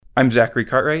I'm Zachary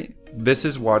Cartwright. This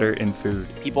is Water and Food.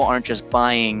 People aren't just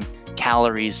buying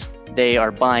calories, they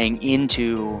are buying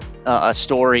into a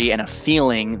story and a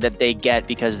feeling that they get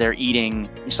because they're eating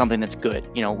something that's good.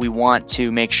 We want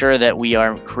to make sure that we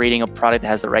are creating a product that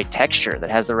has the right texture, that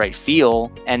has the right feel.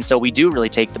 And so we do really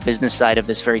take the business side of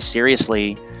this very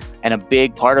seriously. And a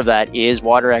big part of that is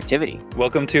water activity.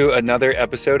 Welcome to another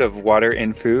episode of Water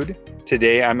and Food.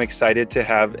 Today, I'm excited to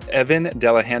have Evan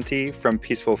Delahanty from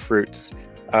Peaceful Fruits.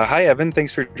 Hi, Evan.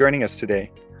 Thanks for joining us today.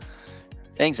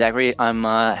 Thanks, Zachary. I'm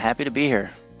happy to be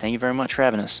here. Thank you very much for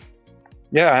having us.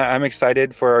 Yeah, I'm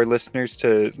excited for our listeners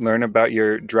to learn about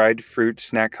your dried fruit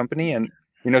snack company. And,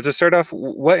 to start off,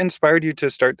 what inspired you to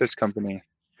start this company?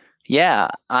 Yeah,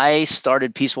 I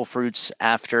started Peaceful Fruits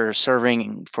after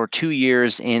serving for 2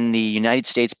 years in the United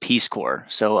States Peace Corps.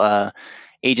 So,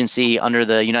 agency under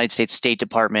the United States State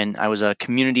Department. I was a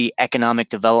community economic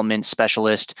development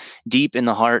specialist deep in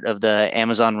the heart of the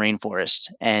Amazon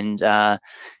rainforest. And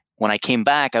when I came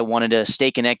back, I wanted to stay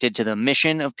connected to the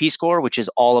mission of Peace Corps, which is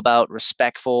all about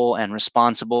respectful and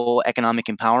responsible economic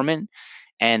empowerment.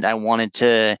 And I wanted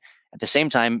to, at the same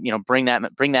time, bring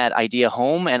that idea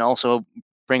home, and also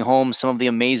bring home some of the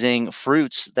amazing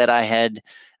fruits that I had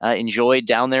enjoyed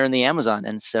down there in the Amazon.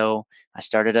 And so I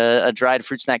started a dried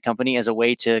fruit snack company as a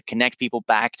way to connect people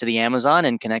back to the Amazon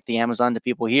and connect the Amazon to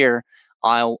people here,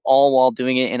 all while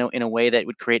doing it in a way that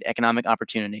would create economic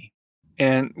opportunity.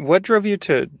 And what drove you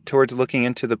towards looking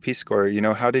into the Peace Corps?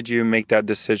 How did you make that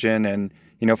decision? And,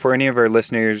 for any of our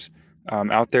listeners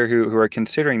out there who are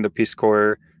considering the Peace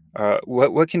Corps,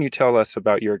 what can you tell us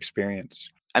about your experience?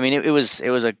 I mean, it was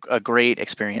a great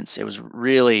experience. It was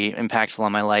really impactful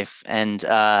on my life, and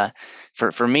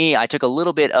for me, I took a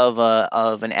little bit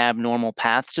of an abnormal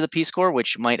path to the Peace Corps,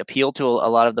 which might appeal to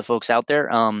a lot of the folks out there.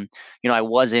 I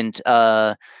wasn't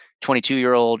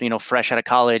 22-year-old, fresh out of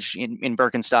college in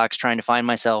Birkenstocks trying to find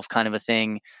myself kind of a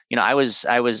thing. I was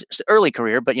early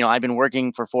career, but I've been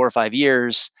working for 4 or 5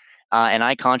 years, and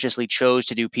I consciously chose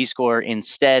to do Peace Corps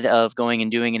instead of going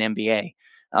and doing an MBA.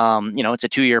 It's a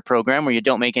 2-year program where you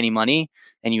don't make any money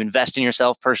and you invest in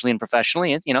yourself personally and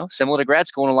professionally. It's, similar to grad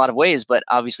school in a lot of ways, but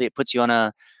obviously it puts you on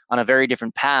a very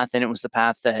different path. And it was the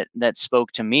path that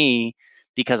spoke to me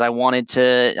because I wanted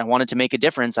to make a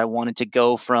difference. I wanted to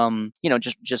go from,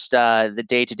 just the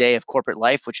day to day of corporate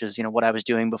life, which is, what I was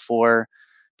doing before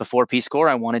Peace Corps.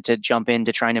 I wanted to jump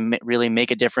into trying to really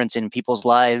make a difference in people's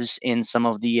lives in some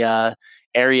of the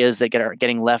areas that are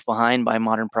getting left behind by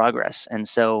modern progress. And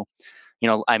so,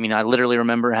 I mean, I literally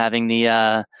remember having the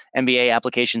MBA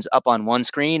applications up on one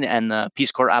screen and the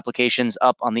Peace Corps applications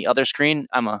up on the other screen.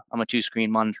 I'm a two screen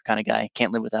monitor kind of guy.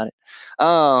 Can't live without it.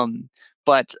 And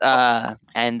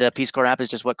the Peace Corps app is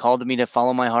just what called me to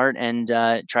follow my heart and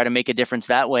try to make a difference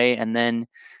that way. And then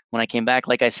when I came back,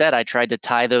 like I said, I tried to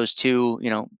tie those two,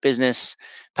 business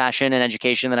passion and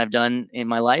education that I've done in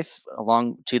my life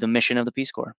along to the mission of the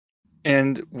Peace Corps.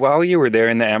 And while you were there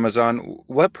in the Amazon,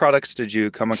 what products did you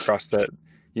come across that,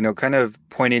 kind of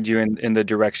pointed you in the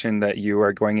direction that you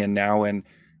are going in now? And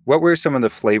what were some of the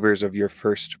flavors of your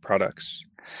first products?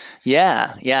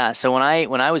 Yeah, yeah. So when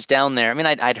I was down there, I mean,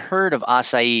 I'd heard of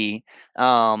acai,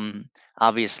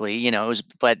 obviously, it was,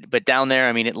 but down there,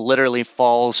 I mean, it literally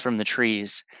falls from the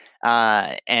trees,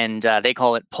 and they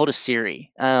call it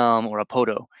potosiri, or a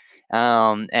poto,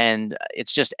 and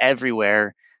it's just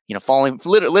everywhere, falling,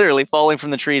 literally falling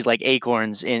from the trees like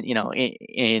acorns in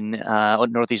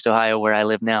Northeast Ohio where I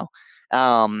live now,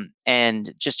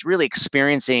 and just really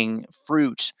experiencing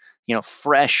fruit,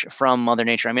 fresh from Mother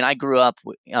Nature. I mean, I grew up,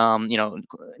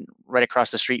 right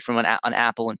across the street from an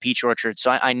apple and peach orchard,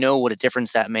 so I know what a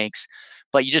difference that makes.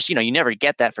 But you just, you never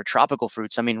get that for tropical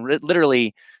fruits. I mean,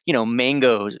 literally,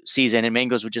 mango season, and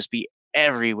mangoes would just be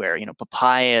everywhere.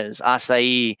 Papayas,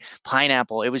 acai,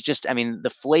 pineapple. It was just, I mean, the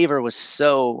flavor was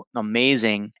so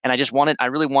amazing, and I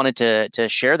really wanted to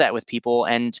share that with people.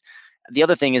 And the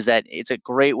other thing is that it's a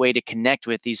great way to connect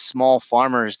with these small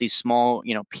farmers, these small,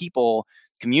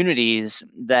 communities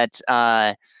that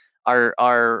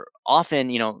are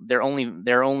often,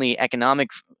 their only economic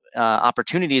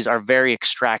opportunities are very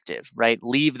extractive, right?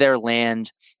 Leave their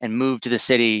land and move to the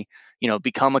city,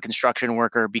 become a construction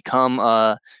worker, become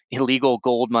a illegal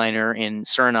gold miner in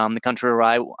Suriname, the country where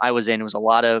I was in. It was a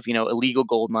lot of, illegal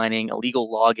gold mining,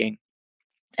 illegal logging,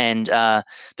 and there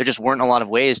just weren't a lot of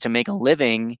ways to make a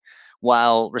living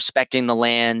while respecting the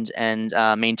land and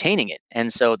maintaining it.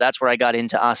 And so that's where I got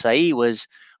into acai, was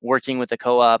working with a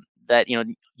co-op that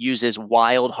uses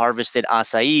wild harvested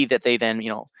acai that they then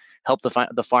help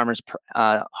the farmers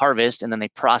harvest, and then they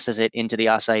process it into the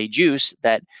acai juice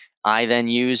that I then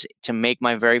use to make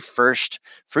my very first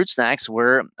fruit snacks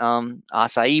were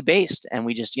acai based, and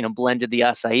we just blended the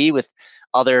acai with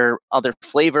other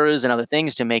flavors and other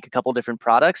things to make a couple different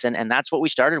products, and that's what we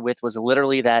started with, was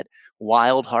literally that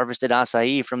wild harvested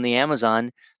acai from the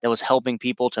Amazon that was helping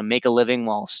people to make a living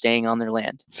while staying on their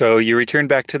land. So you returned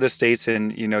back to the States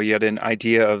and you had an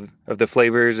idea of the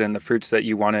flavors and the fruits that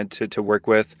you wanted to work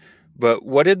with. But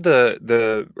what did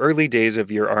the early days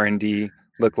of your R&D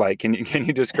look like? Can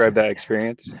you describe that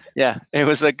experience? Yeah, it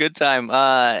was a good time.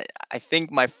 I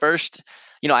think my first,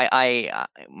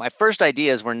 my first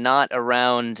ideas were not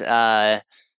around, trying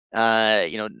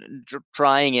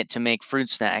it to make fruit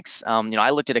snacks. I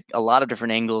looked at a lot of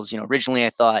different angles. Originally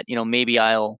I thought, maybe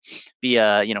I'll be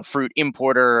a, fruit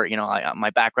importer.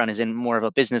 My background is in more of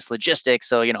a business logistics,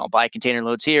 so I'll buy container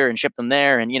loads here and ship them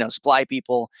there, and supply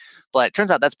people. But it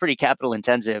turns out that's pretty capital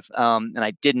intensive, and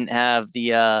I didn't have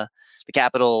the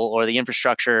capital or the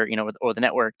infrastructure, or the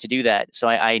network to do that. So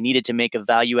I needed to make a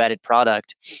value added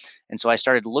product. And so I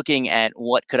started looking at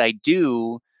what could I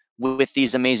do with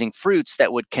these amazing fruits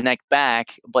that would connect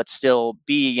back, but still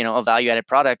be, a value added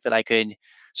product that I could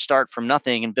start from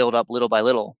nothing and build up little by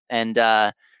little. And,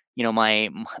 my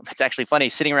it's actually funny,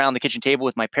 sitting around the kitchen table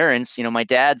with my parents. My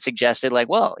dad suggested, like,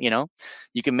 well, you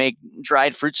can make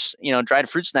dried fruit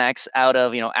snacks out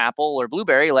of apple or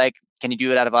blueberry. Like, can you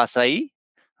do it out of acai?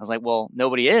 I was like, well,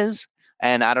 nobody is.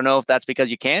 And I don't know if that's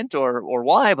because you can't or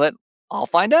why, but I'll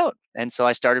find out. And so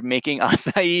I started making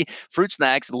acai fruit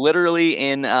snacks literally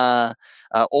in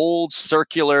old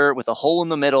circular with a hole in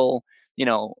the middle, you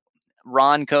know,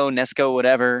 Ronco, Nesco,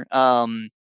 whatever,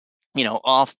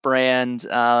 off-brand,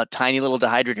 tiny little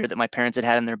dehydrator that my parents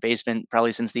had in their basement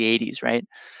probably since the 80s, right?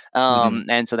 Hmm.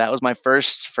 And so that was my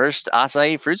first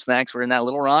acai fruit snacks were in that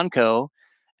little Ronco.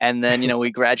 And then,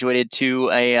 we graduated to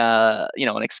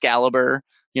an Excalibur,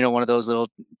 one of those little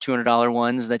 $200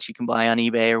 ones that you can buy on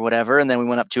eBay or whatever. And then we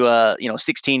went up to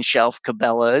 16 shelf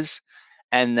Cabela's,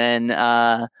 and then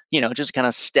just kind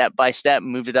of step by step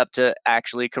moved it up to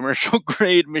actually commercial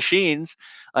grade machines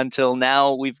until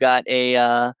now we've got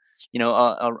still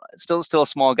a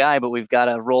small guy, but we've got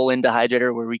a roll in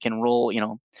dehydrator where we can roll,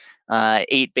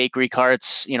 8 bakery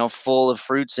carts, full of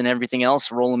fruits and everything else,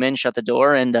 roll them in, shut the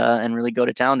door, and really go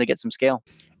to town to get some scale.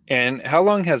 And how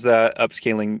long has that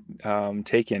upscaling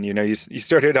taken? You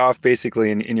started off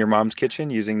basically in your mom's kitchen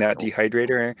using that Oh,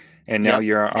 dehydrator, and now yep.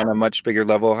 you're on a much bigger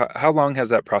level. How long has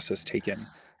that process taken?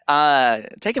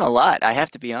 Taken a lot, I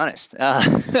have to be honest.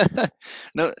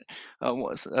 No,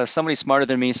 somebody smarter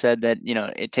than me said that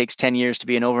it takes 10 years to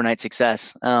be an overnight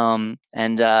success. And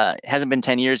it hasn't been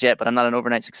 10 years yet, but I'm not an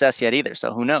overnight success yet either.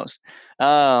 So who knows?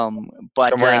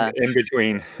 But Somewhere in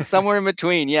between. somewhere in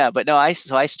between, yeah. But no, I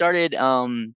started.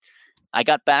 I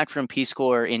got back from Peace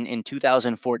Corps in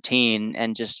 2014,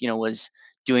 and just was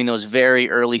doing those very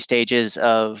early stages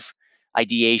of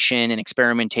ideation and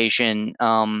experimentation,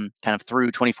 kind of through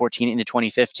 2014 into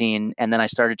 2015, and then I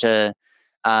started to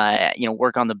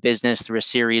work on the business through a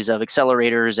series of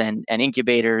accelerators and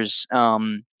incubators,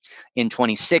 in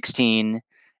 2016.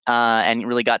 And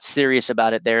really got serious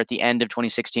about it there at the end of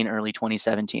 2016, early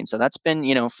 2017. So that's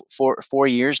been, 4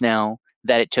 years now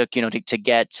that it took, to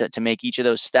get to make each of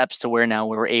those steps to where now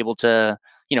we were able to,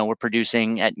 we're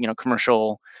producing at,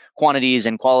 commercial quantities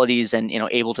and qualities, and,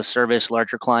 able to service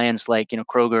larger clients like,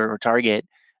 Kroger or Target.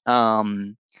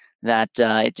 That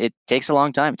it takes a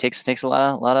long time. It takes a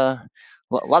lot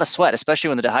of sweat, especially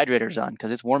when the dehydrator's on,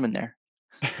 because it's warm in there.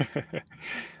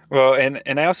 Well,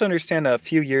 and I also understand a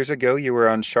few years ago you were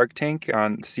on Shark Tank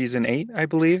on season 8, I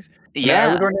believe. And I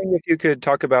was Yeah. wondering if you could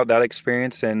talk about that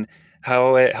experience and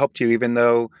how it helped you, even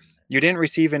though you didn't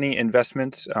receive any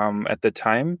investments at the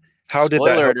time. How did that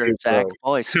Spoiler help you alert, Zach. grow?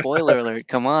 Boy, spoiler alert.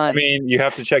 Come I on. mean, you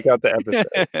have to check out the episode.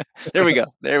 There we go.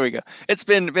 There we go. It's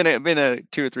been a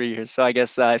 2 or 3 years, so I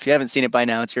guess if you haven't seen it by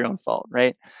now, it's your own fault,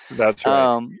 right? That's right.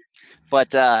 Um,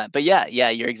 but yeah,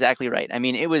 you're exactly right. I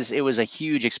mean, it was a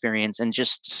huge experience and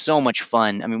just so much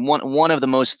fun. I mean, one of the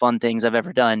most fun things I've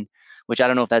ever done, which I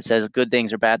don't know if that says good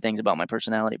things or bad things about my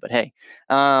personality, but hey.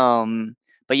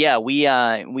 But yeah, we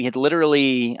had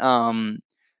literally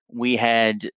we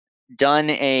had done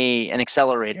an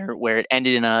accelerator where it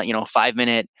ended in a 5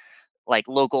 minute, like,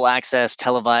 local access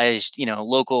televised,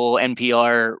 local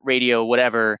NPR radio,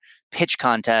 whatever, pitch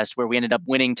contest where we ended up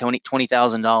winning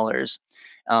 $20,000.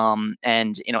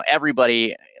 And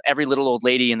every little old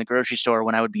lady in the grocery store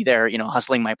when I would be there,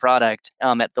 hustling my product,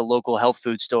 at the local health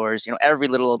food stores, every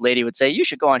little old lady would say, "You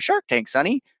should go on Shark Tank,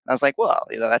 Sonny." And I was like, "Well,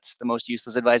 that's the most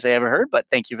useless advice I ever heard, but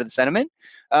thank you for the sentiment."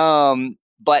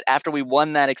 But after we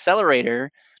won that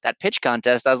accelerator, that pitch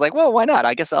contest, I was like, well, why not?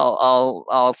 I guess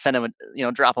I'll send him,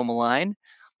 drop him a line.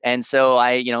 And so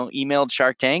I, emailed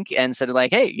Shark Tank and said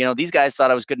like, hey, these guys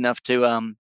thought I was good enough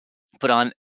to put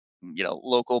on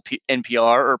local NPR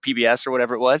or PBS or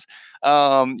whatever it was.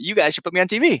 You guys should put me on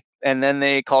TV. And then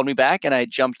they called me back, and I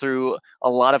jumped through a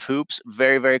lot of hoops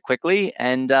very, very quickly.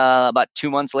 And about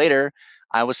 2 months later,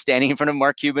 I was standing in front of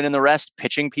Mark Cuban and the rest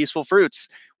pitching Peaceful Fruits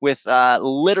with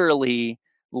literally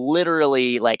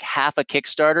like half a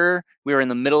Kickstarter. We were in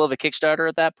the middle of a Kickstarter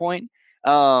at that point.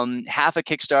 Half a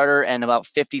Kickstarter and about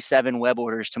 57 web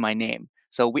orders to my name.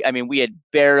 So we had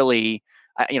barely,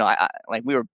 like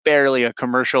we were barely a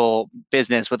commercial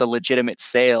business with a legitimate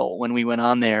sale when we went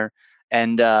on there.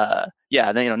 And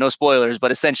yeah, then, no spoilers,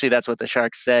 but essentially that's what the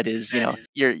Sharks said is,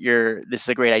 this is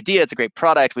a great idea. It's a great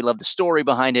product. We love the story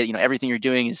behind it. Everything you're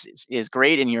doing is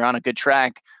great and you're on a good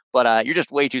track, but you're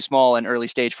just way too small and early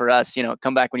stage for us.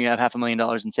 Come back when you have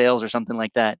 $500,000 in sales or something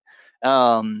like that.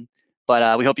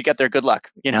 But we hope you get there. Good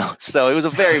luck. So it was a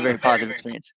very, very positive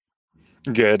experience.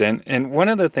 Good. And one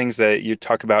of the things that you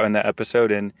talk about in the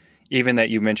episode, and even that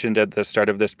you mentioned at the start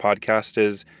of this podcast,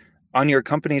 is on your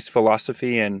company's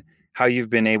philosophy and how you've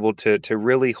been able to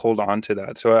really hold on to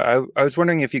that. So I was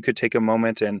wondering if you could take a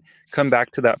moment and come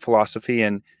back to that philosophy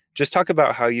and just talk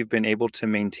about how you've been able to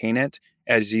maintain it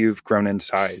as you've grown in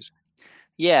size.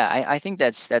 Yeah, I think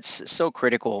that's so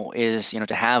critical is,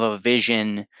 to have a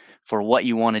vision for what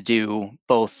you want to do,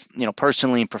 both,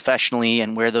 personally and professionally,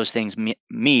 and where those things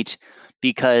meet,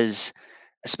 because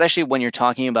especially when you're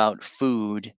talking about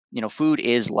food, food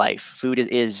is life. Food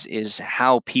is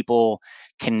how people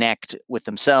connect with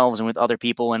themselves and with other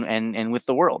people and with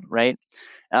the world, right?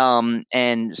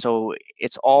 And so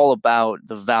it's all about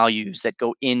the values that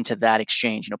go into that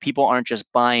exchange. People aren't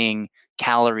just buying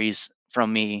calories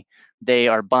from me, they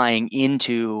are buying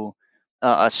into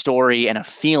a story and a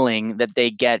feeling that they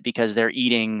get because they're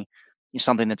eating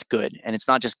something that's good. And it's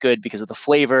not just good because of the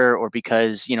flavor or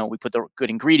because we put the good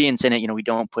ingredients in it. We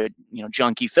don't put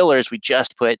junky fillers, we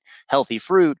just put healthy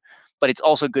fruit. But it's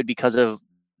also good because of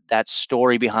that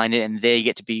story behind it, and they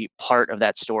get to be part of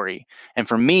that story. And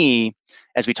for me,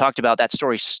 as we talked about, that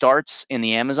story starts in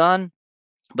the Amazon,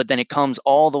 but then it comes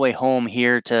all the way home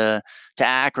here to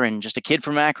Akron, just a kid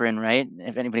from Akron, right?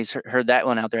 If anybody's heard that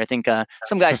one out there, I think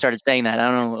some guy started saying that. I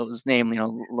don't know what was his name,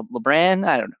 LeBran.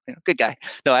 I don't know. Good guy.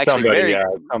 No, actually, Somebody, very, yeah,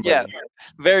 yeah, somebody.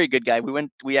 very good guy.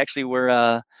 We actually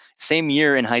were same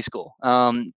year in high school,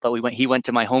 but he went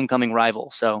to my homecoming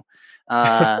rival. So,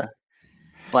 uh,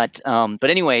 but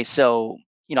anyway, so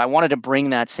I wanted to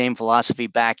bring that same philosophy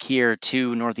back here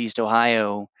to Northeast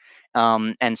Ohio.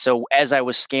 And so as I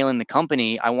was scaling the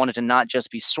company, I wanted to not just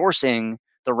be sourcing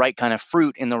the right kind of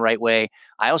fruit in the right way.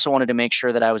 I also wanted to make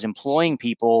sure that I was employing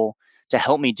people to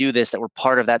help me do this that were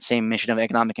part of that same mission of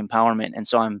economic empowerment. And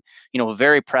so I'm,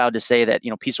 very proud to say that,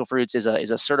 Peaceful Fruits is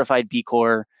a certified B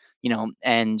Corp,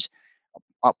 and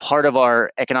part of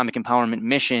our economic empowerment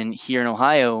mission here in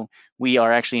Ohio, we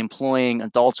are actually employing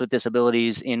adults with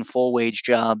disabilities in full wage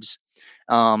jobs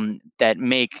that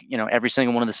make every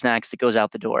single one of the snacks that goes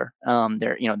out the door.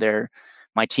 They're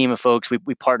my team of folks.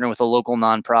 We partner with a local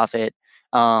nonprofit,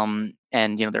 and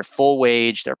they're full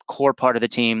wage. They're a core part of the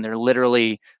team. They're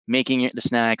literally making the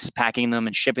snacks, packing them,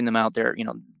 and shipping them out there.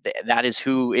 That is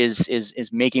who is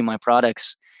making my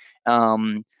products.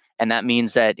 And that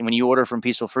means that when you order from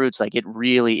Peaceful Fruits, like it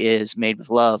really is made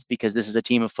with love, because this is a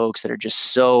team of folks that are just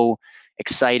so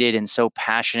excited and so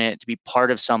passionate to be part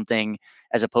of something,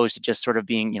 as opposed to just sort of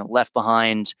being, left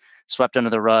behind, swept under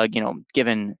the rug,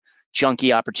 given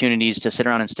junky opportunities to sit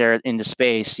around and stare into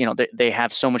space. They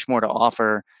have so much more to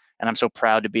offer, and I'm so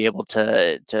proud to be able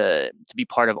to be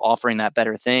part of offering that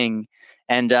better thing.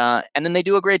 And then they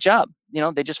do a great job.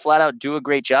 They just flat out do a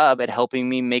great job at helping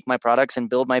me make my products and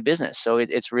build my business. So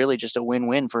it's really just a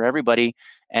win-win for everybody,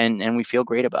 and we feel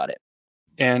great about it.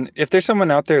 And if there's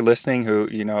someone out there listening who,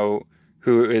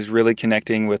 who is really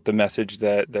connecting with the message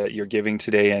that you're giving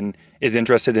today and is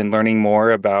interested in learning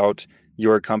more about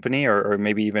your company, or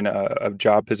maybe even a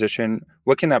job position,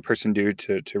 what can that person do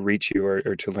to reach you,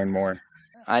 or to learn more?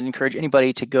 I'd encourage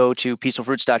anybody to go to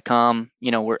peacefulfruits.com.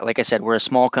 We're, like I said, we're a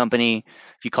small company.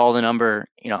 If you call the number,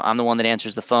 I'm the one that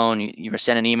answers the phone. You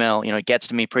send an email, it gets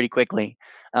to me pretty quickly.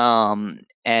 And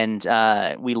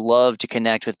we love to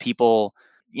connect with people,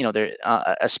 there,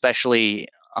 especially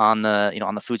on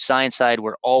the food science side.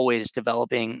 We're always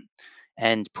developing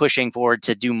and pushing forward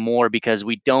to do more, because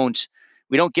we don't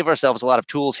give ourselves a lot of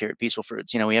tools here at Peaceful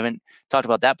Fruits. We haven't talked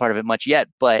about that part of it much yet,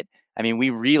 but I mean, we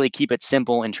really keep it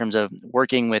simple in terms of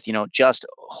working with, just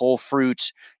whole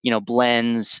fruit,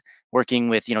 blends, working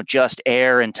with, just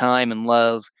air and time and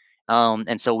love.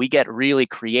 And so we get really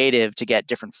creative to get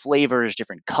different flavors,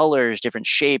 different colors, different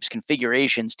shapes,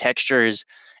 configurations, textures.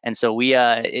 And so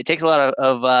it takes a lot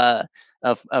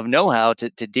of know-how to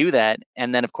do that.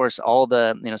 And then of course all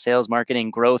the sales,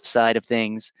 marketing, growth side of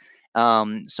things.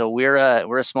 So we're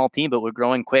a small team, but we're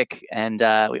growing quick, and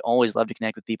we always love to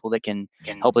connect with people that can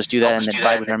Can help us do that help and us that do that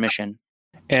vibe and with our then. mission.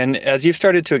 And as you've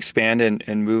started to expand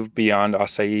and move beyond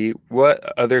acai,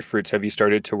 what other fruits have you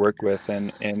started to work with,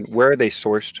 and where are they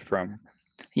sourced from?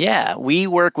 Yeah, we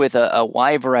work with a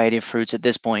wide variety of fruits at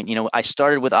this point. I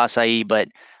started with acai, but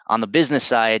on the business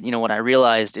side, what I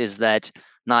realized is that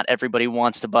not everybody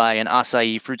wants to buy an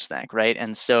acai fruit snack, right?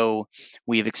 And so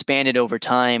we've expanded over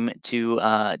time to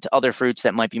other fruits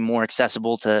that might be more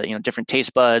accessible to different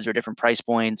taste buds or different price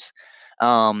points.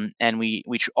 And we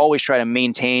always try to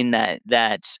maintain that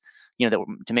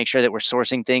to make sure that we're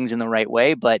sourcing things in the right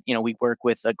way. But we work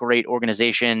with a great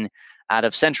organization out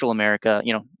of Central America,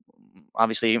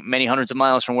 obviously many hundreds of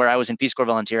miles from where I was in Peace Corps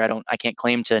volunteer. I can't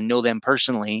claim to know them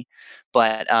personally,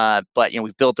 but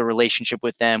we've built a relationship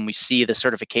with them. We see the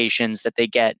certifications that they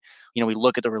get. We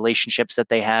look at the relationships that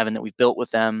they have and that we've built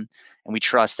with them, and we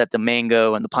trust that the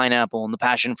mango and the pineapple and the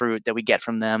passion fruit that we get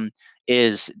from them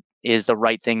is the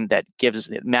right thing that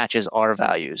matches our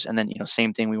values. And then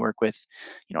same thing, we work with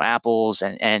apples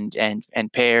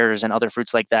and pears and other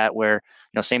fruits like that, where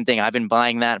same thing, I've been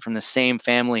buying that from the same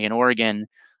family in Oregon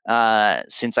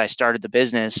since I started the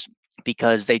business,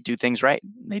 because they do things right.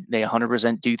 They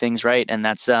 100% do things right, and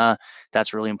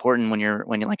that's really important when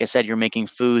you like I said, you're making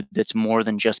food that's more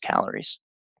than just calories.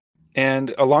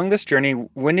 And along this journey,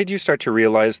 when did you start to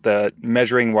realize that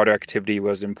measuring water activity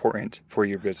was important for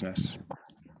your business?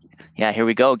 Yeah, here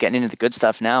we go, getting into the good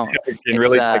stuff now. We're getting It's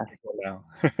really technical now.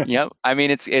 Yep. I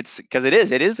mean, it's because it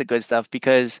is the good stuff,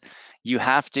 because you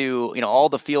have to, all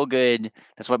the feel good.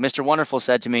 That's what Mr. Wonderful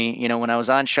said to me, when I was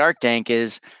on Shark Tank,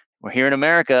 is we're here in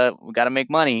America, we got to make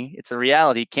money. It's the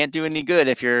reality. Can't do any good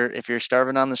if you're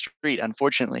starving on the street,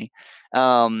 unfortunately.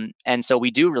 And so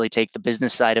we do really take the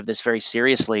business side of this very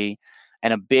seriously,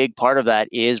 and a big part of that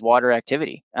is water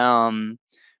activity.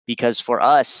 Because for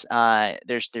us,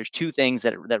 there's two things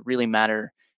that really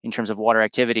matter in terms of water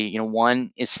activity.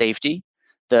 One is safety.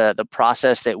 The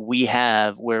process that we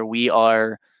have, where we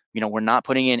are, we're not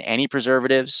putting in any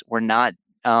preservatives. We're not,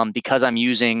 because I'm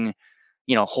using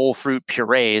whole fruit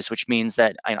purees, which means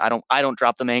that I don't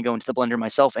drop the mango into the blender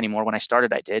myself anymore. When I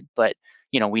started, I did, but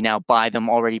we now buy them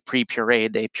already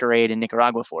pre-pureed. They pureed in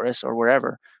Nicaragua for us or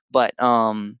wherever. But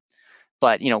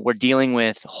we're dealing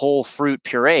with whole fruit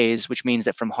purees, which means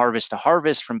that from harvest to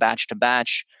harvest, from batch to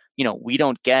batch, we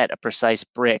don't get a precise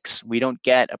Brix, we don't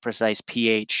get a precise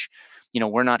pH.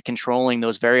 We're not controlling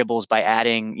those variables by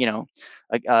adding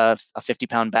a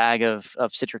 50-pound bag of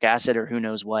citric acid or who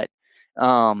knows what.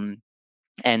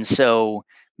 And so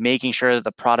making sure that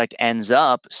the product ends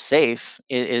up safe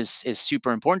is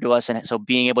super important to us. And so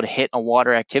being able to hit a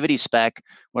water activity spec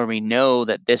where we know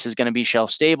that this is going to be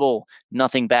shelf stable,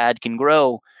 nothing bad can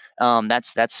grow,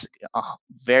 that's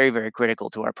very, very critical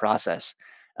to our process.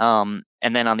 And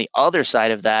then on the other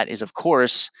side of that is, of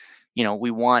course,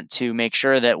 we want to make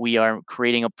sure that we are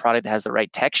creating a product that has the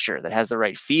right texture, that has the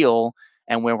right feel,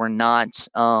 and where we're not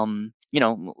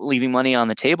leaving money on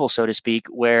the table, so to speak,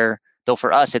 where, though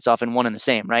for us it's often one and the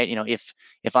same, right?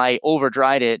 If I over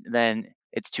dried it, then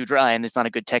it's too dry and it's not a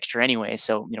good texture anyway.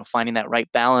 So finding that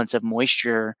right balance of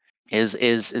moisture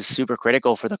is super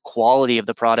critical for the quality of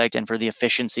the product and for the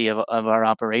efficiency of our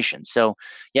operation. So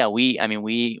yeah, we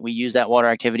use that water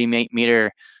activity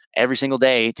meter every single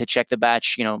day to check the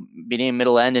batch, beginning,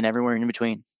 middle, end, and everywhere in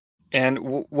between.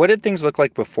 And what did things look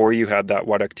like before you had that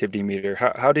watt activity meter?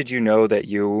 How did you know that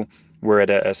you were at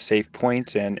a safe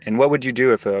point? And what would you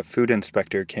do if a food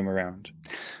inspector came around?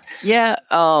 Yeah,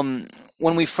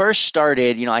 when we first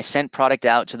started, I sent product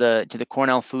out to the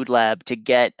Cornell Food Lab to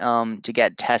get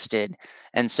tested,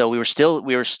 and so we were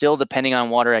still depending on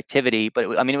water activity.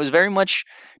 But I mean, it was very much,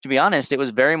 to be honest, it was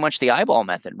very much the eyeball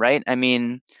method, right? I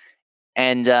mean,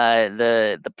 and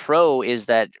the pro is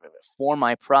that for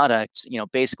my product,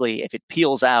 basically, if it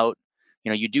peels out,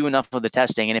 you do enough of the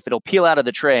testing, and if it'll peel out of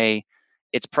the tray,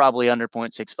 it's probably under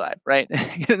 0.65, right?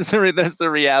 That's the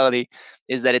reality,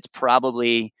 is that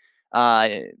uh,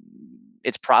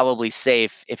 it's probably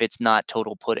safe if it's not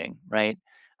total pudding, right?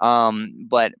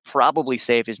 But probably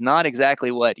safe is not exactly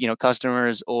what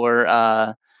customers or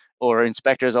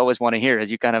inspectors always want to hear, as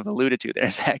you kind of alluded to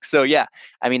there, Zach. So yeah,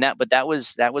 I mean that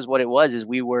was what it was. Is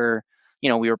we were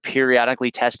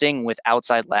periodically testing with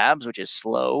outside labs, which is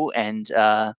slow and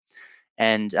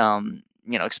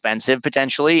expensive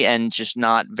potentially, and just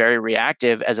not very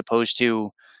reactive, as opposed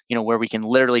to where we can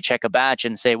literally check a batch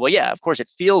and say, well, yeah, of course it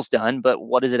feels done, but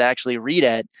what does it actually read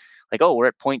at? Like, oh, we're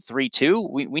at 0.32.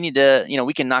 We need to,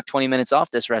 we can knock 20 minutes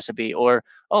off this recipe. Or,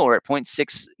 oh, we're at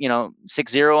 0.6,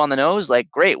 60 on the nose. Like,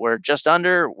 great, we're just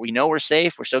under. We know we're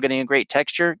safe. We're still getting a great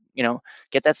texture.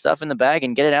 Get that stuff in the bag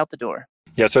and get it out the door.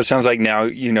 Yeah, so it sounds like now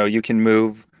you can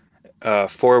move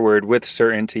forward with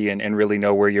certainty and really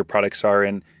know where your products are.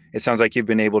 And it sounds like you've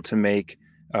been able to make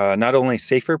not only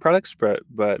safer products, but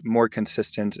more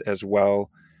consistent as well.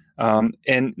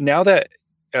 And now that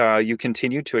you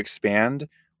continue to expand,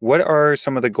 what are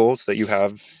some of the goals that you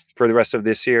have for the rest of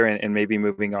this year and maybe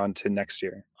moving on to next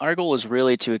year? Our goal is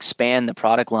really to expand the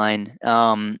product line.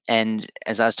 And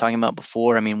as I was talking about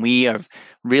before, I mean, we have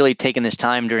really taken this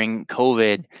time during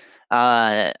COVID.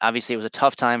 Obviously, it was a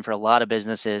tough time for a lot of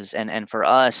businesses, and for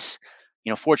us,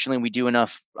 fortunately, we do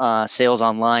enough sales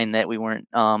online that we weren't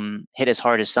hit as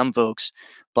hard as some folks.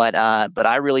 But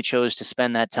I really chose to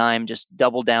spend that time just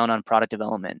double down on product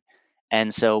development.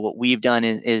 And so what we've done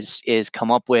is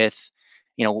come up with,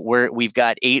 we've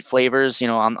got 8 flavors,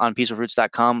 on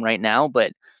peacefulfruits.com right now,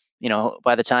 but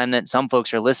by the time that some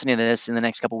folks are listening to this in the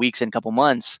next couple weeks and couple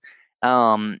months,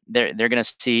 they're going to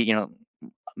see,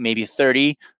 maybe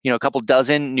 30, a couple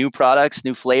dozen new products,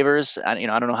 new flavors. I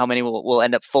don't know how many we'll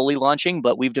end up fully launching,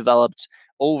 but we've developed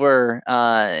over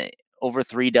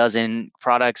 3 dozen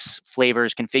products,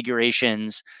 flavors,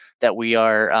 configurations that we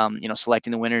are,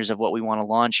 selecting the winners of what we want to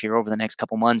launch here over the next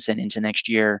couple months and into next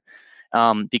year.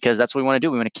 Because that's what we want to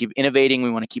do. We want to keep innovating.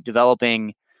 We want to keep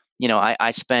developing.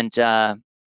 I spent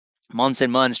months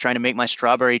and months trying to make my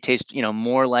strawberry taste,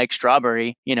 more like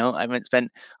strawberry. I've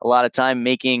spent a lot of time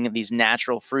making these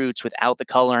natural fruits without the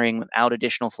coloring, without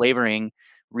additional flavoring,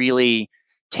 really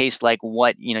taste like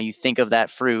what, you think of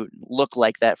that fruit, look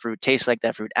like that fruit, taste like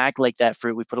that fruit, act like that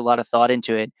fruit. We put a lot of thought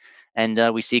into it.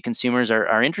 And we see consumers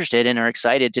are interested and are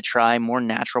excited to try more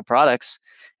natural products.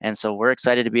 And so we're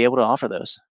excited to be able to offer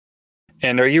those.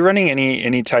 And are you running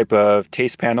any type of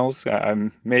taste panels?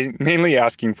 I'm mainly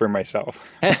asking for myself.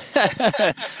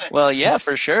 Well, yeah,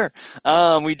 for sure.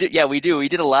 We did, yeah, we do. We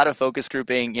did a lot of focus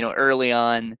grouping, early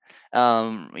on.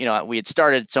 We had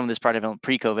started some of this product development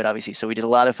pre-COVID, obviously, so we did a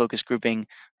lot of focus grouping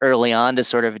early on to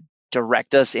sort of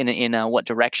direct us in what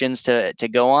directions to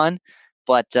go on.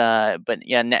 But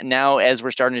yeah, now as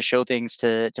we're starting to show things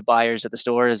to buyers at the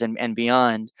stores and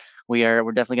beyond, we're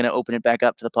definitely going to open it back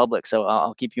up to the public. So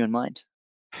I'll keep you in mind.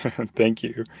 Thank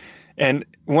you. And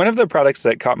one of the products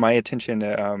that caught my attention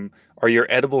are your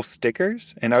edible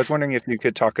stickers. And I was wondering if you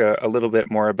could talk a little bit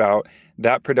more about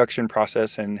that production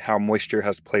process and how moisture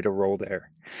has played a role there.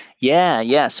 Yeah,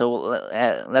 yeah. So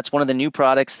that's one of the new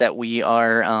products that we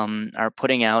are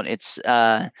putting out. It's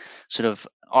sort of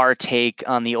our take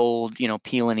on the old,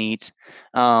 peel and eat,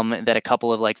 that a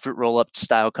couple of like fruit roll up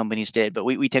style companies did, but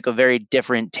we took a very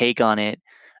different take on it,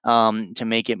 to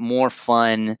make it more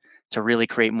fun, to really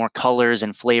create more colors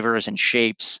and flavors and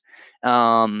shapes.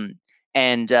 Um,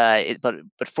 but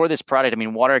for this product, I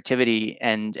mean, water activity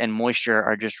and moisture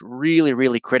are just really,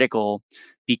 really critical,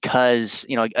 because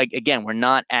again, we're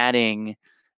not adding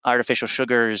artificial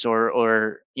sugars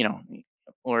or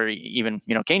even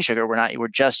cane sugar. We're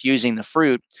just using the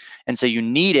fruit, and so you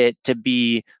need it to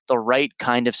be the right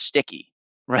kind of sticky,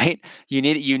 right? You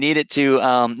need it to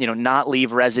not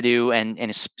leave residue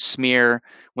and smear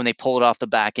when they pull it off the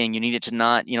backing. You need it to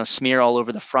not smear all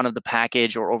over the front of the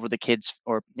package or over the kids,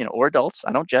 or adults.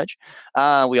 I don't judge.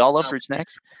 We all love fruit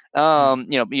snacks. You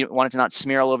want it to not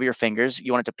smear all over your fingers.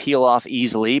 You want it to peel off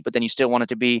easily, but then you still want it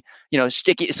to be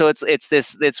sticky. So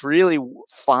it's really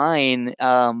fine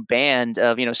band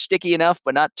of sticky enough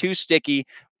but not too sticky,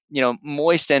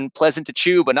 moist and pleasant to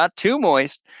chew but not too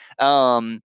moist.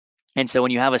 And so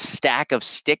when you have a stack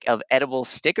of edible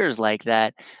stickers like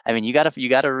that, I mean, you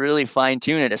gotta really fine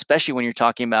tune it, especially when you're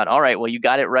talking about, all right, well, you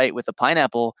got it right with the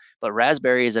pineapple, but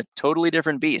raspberry is a totally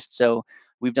different beast. So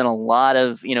we've done a lot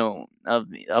of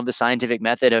of the scientific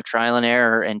method of trial and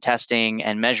error and testing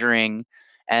and measuring,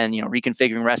 and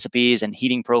reconfiguring recipes and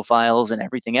heating profiles and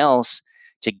everything else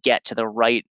to get to the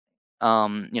right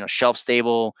shelf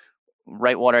stable,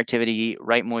 right water activity,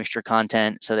 right moisture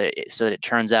content, so that it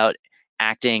turns out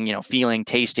acting, feeling,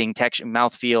 tasting, texture,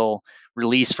 mouth feel,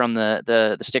 release from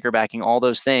the sticker backing, all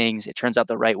those things. It turns out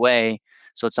the right way,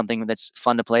 so it's something that's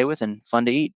fun to play with and fun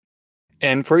to eat.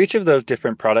 And for each of those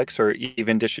different products, or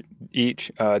even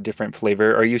each different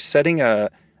flavor, are you setting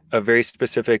a very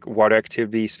specific water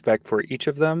activity spec for each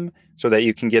of them so that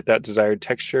you can get that desired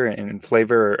texture and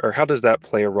flavor, or how does that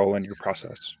play a role in your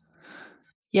process?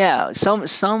 Yeah,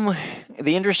 the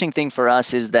interesting thing for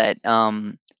us is that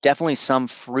definitely some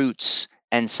fruits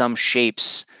and some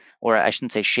shapes or I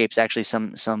shouldn't say shapes, actually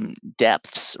some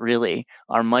depths really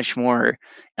are much more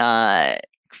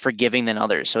forgiving than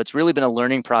others. So it's really been a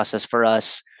learning process for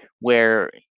us,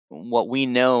 where what we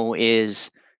know is,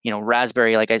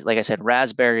 raspberry, like I said,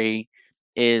 raspberry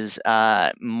is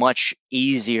much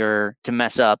easier to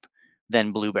mess up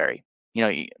than blueberry.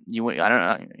 I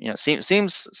don't know,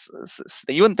 seems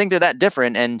you wouldn't think they're that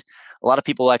different, and a lot of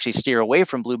people actually steer away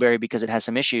from blueberry because it has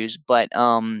some issues. But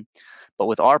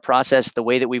with our process, the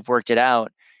way that we've worked it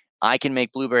out, I can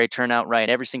make blueberry turn out right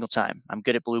every single time. I'm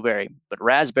good at blueberry, but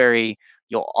raspberry,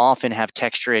 you'll often have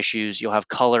texture issues. You'll have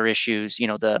color issues.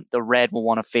 The red will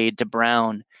want to fade to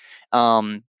brown.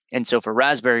 And so for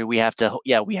raspberry, we have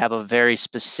a very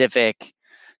specific,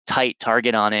 tight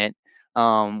target on it,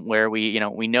 where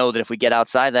we know that if we get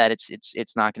outside that,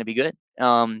 it's not going to be good.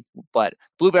 But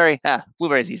blueberry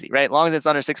is easy, right? As long as it's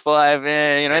under 6'5",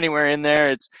 anywhere in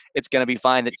there, it's going to be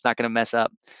fine. That it's not going to mess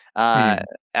up. I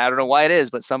don't know why it is,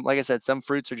 but like I said, some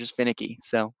fruits are just finicky.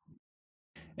 So.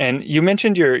 And you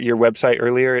mentioned your website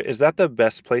earlier. Is that the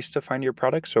best place to find your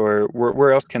products, or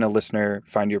where else can a listener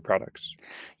find your products?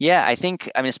 Yeah, I think,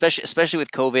 especially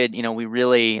with COVID, we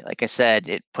really, like I said,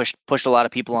 it pushed a lot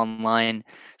of people online.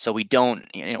 So we don't,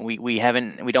 we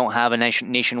don't have a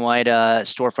nationwide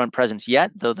storefront presence yet,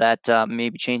 though that may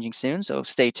be changing soon. So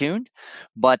stay tuned.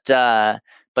 But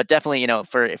definitely,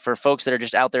 for folks that are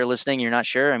just out there listening, you're not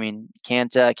sure. I mean,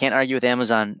 can't argue with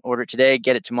Amazon. Order it today,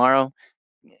 get it tomorrow,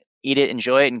 eat it,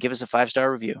 enjoy it, and give us a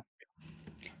 5-star review.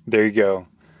 There you go.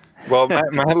 Well,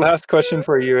 my last question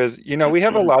for you is, we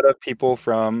have a lot of people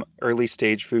from early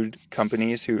stage food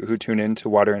companies who tune into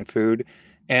Water and Food.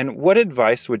 And what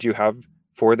advice would you have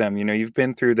for them? You've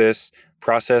been through this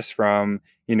process from,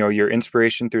 your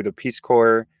inspiration through the Peace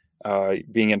Corps,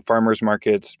 being in farmers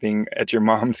markets, being at your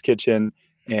mom's kitchen,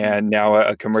 and now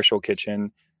a commercial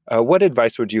kitchen. What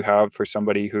advice would you have for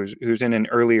somebody who's in an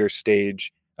earlier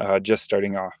stage, just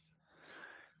starting off?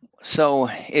 So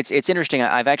it's interesting.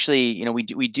 I've actually,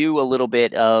 we do a little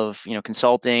bit of,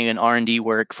 consulting and R&D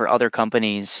work for other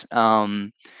companies.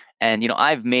 And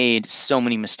I've made so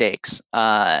many mistakes.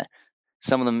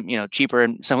 Some of them, cheaper,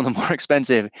 and some of them more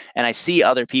expensive. And I see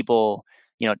other people,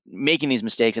 making these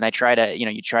mistakes, and I try to,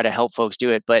 you try to help folks do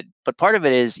it. But part of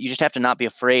it is you just have to not be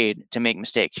afraid to make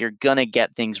mistakes. You're gonna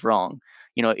get things wrong.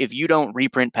 If you don't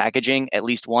reprint packaging at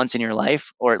least once in your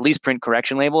life, or at least print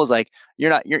correction labels, like you're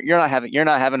not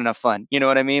having enough fun. You know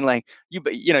what I mean? Like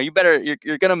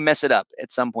you're gonna mess it up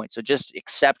at some point. So just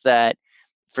accept that,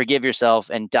 forgive yourself,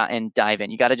 and dive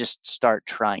in. You got to just start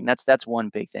trying. That's one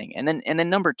big thing. And then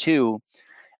number two,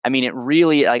 I mean, it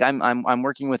really, like, I'm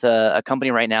working with a company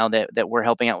right now that we're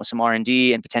helping out with some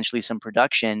R&D and potentially some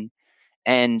production.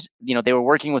 And they were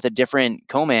working with a different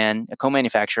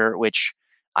co-manufacturer, which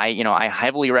I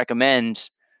heavily recommend.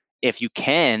 If you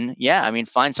can,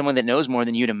 find someone that knows more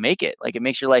than you to make it. Like, it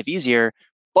makes your life easier.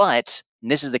 But,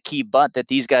 and this is the key but, that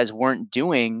these guys weren't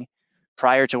doing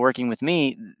prior to working with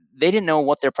me. They didn't know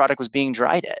what their product was being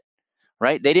dried at,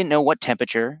 right? They didn't know what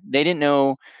temperature. They didn't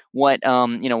know what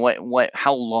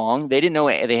how long. They didn't know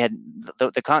they had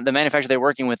the manufacturer they're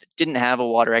working with didn't have a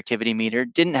water activity meter,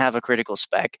 didn't have a critical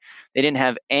spec. They didn't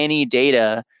have any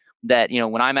data that,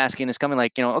 when I'm asking this company,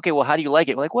 like, okay, well, how do you like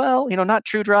it? We're like, well, not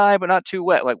too dry, but not too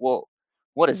wet. Like, well,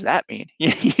 what does that mean?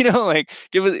 Like,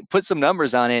 put some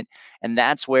numbers on it. And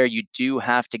that's where you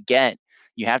have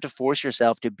to force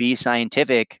yourself to be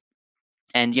scientific.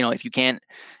 And if you can't,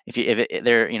 if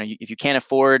you can't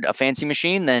afford a fancy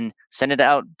machine, then send it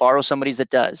out, borrow somebody's that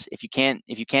does. If you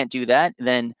can't do that,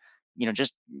 then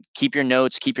just keep your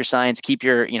notes, keep your science, keep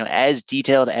your as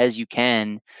detailed as you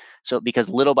can. So, because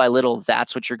little by little,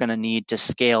 that's what you're going to need to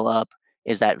scale up,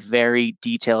 is that very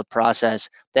detailed process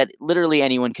that literally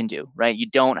anyone can do, right? You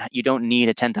don't need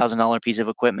a $10,000 piece of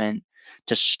equipment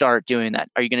to start doing that.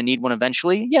 Are you going to need one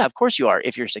eventually? Yeah, of course you are,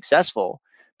 if you're successful.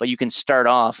 But you can start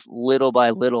off little by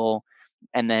little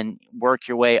and then work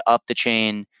your way up the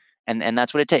chain. And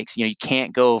that's what it takes. You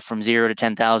can't go from 0 to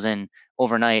 10,000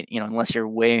 overnight, unless you're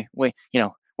way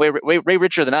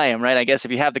richer than I am, right? I guess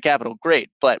if you have the capital, great.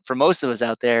 But for most of us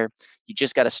out there, you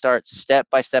just got to start step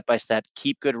by step by step,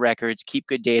 keep good records, keep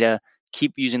good data,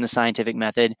 keep using the scientific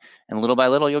method, and little by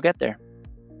little, you'll get there.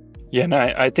 Yeah, no,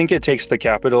 I think it takes the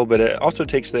capital, but it also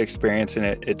takes the experience, and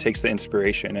it takes the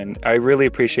inspiration. And I really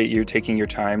appreciate you taking your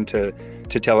time to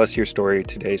tell us your story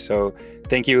today. So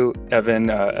thank you, Evan.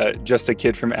 Just a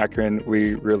kid from Akron.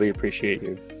 We really appreciate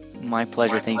you. My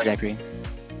pleasure. Thanks, Zachary.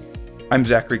 I'm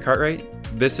Zachary Cartwright.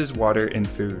 This is Water and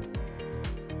Food.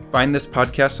 Find this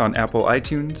podcast on Apple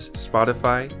iTunes,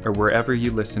 Spotify, or wherever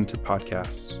you listen to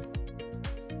podcasts.